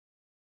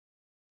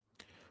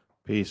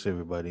Peace,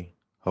 everybody.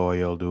 How are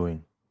y'all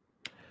doing?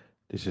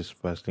 This is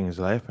Fasting is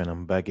Life, and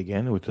I'm back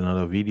again with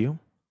another video.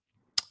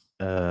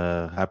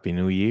 Happy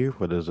New Year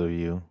for those of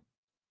you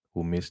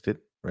who missed it,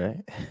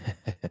 right?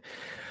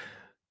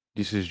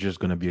 This is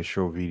just gonna be a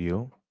short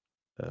video.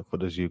 For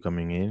those of you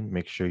coming in,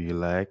 make sure you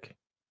like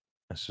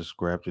and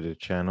subscribe to the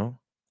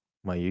channel,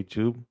 my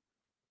YouTube,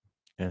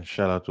 and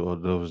shout out to all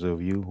those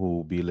of you who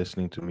will be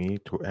listening to me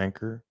through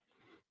Anchor.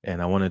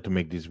 And I wanted to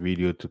make this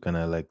video to kind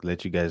of like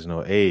let you guys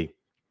know, hey,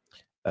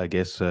 I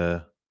guess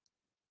Joe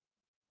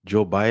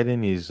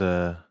Biden is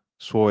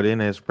sworn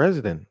in as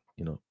president.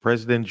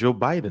 President Joe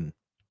Biden.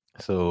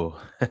 So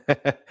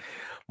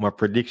my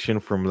prediction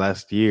from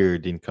last year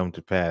didn't come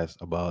to pass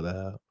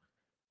about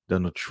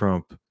Donald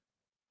Trump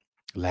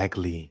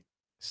likely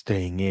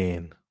staying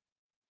in.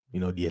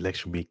 The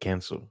election being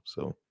canceled.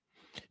 So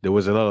there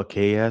was a lot of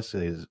chaos,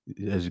 as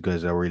you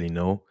guys already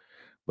know.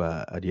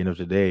 But at the end of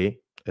the day,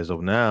 as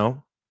of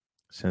now,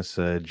 since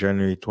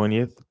January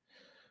 20th,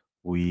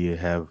 we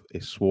have a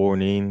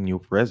sworn in new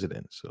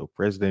president. So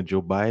President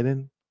Joe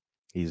Biden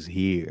is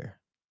here.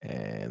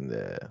 And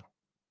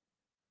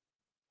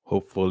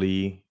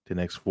hopefully, the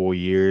next 4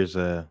 years,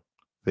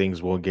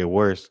 things won't get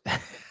worse.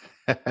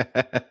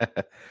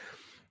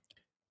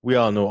 We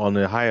all know on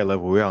the higher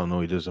level, we all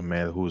know it doesn't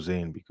matter who's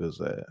in because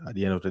at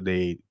the end of the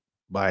day,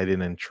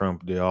 Biden and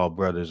Trump, they're all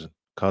brothers and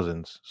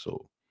cousins.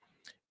 So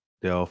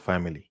they're all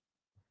family.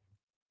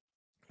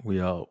 We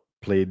all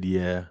play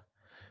the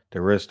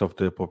rest of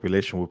the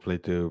population will play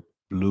the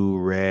blue,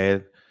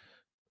 red,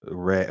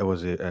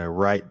 was it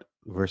right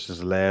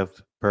versus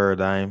left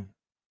paradigm.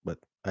 But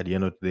at the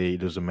end of the day,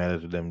 it doesn't matter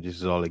to them. This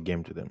is all a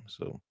game to them.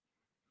 So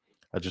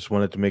I just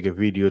wanted to make a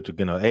video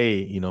to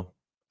hey,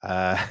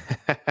 uh,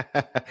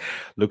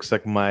 looks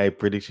like my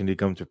prediction did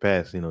come to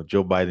pass.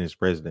 Joe Biden is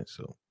president.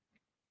 So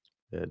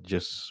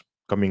just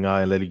coming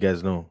out and let you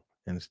guys know.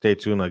 And stay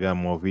tuned. I got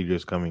more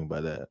videos coming.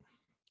 But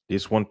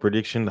this one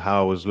prediction,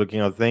 how I was looking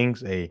at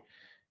things, hey,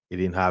 it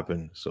didn't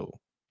happen. So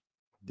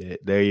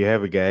there you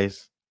have it,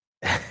 guys.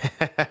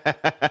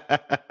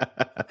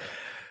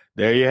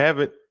 There you have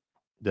it.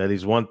 That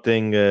is one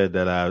thing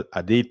that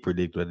I did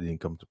predict, but it didn't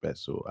come to pass.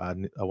 So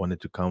I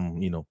wanted to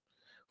come,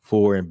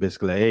 forward and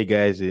basically, like, hey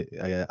guys,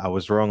 I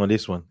was wrong on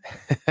this one.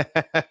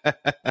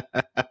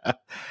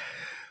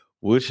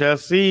 We shall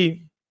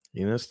see.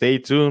 Stay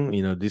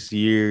tuned. This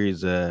year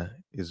is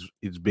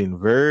it's been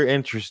very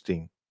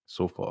interesting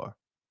so far.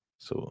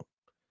 So,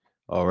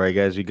 all right,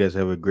 guys, you guys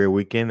have a great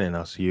weekend, and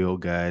I'll see you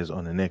guys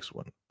on the next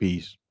one.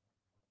 Peace.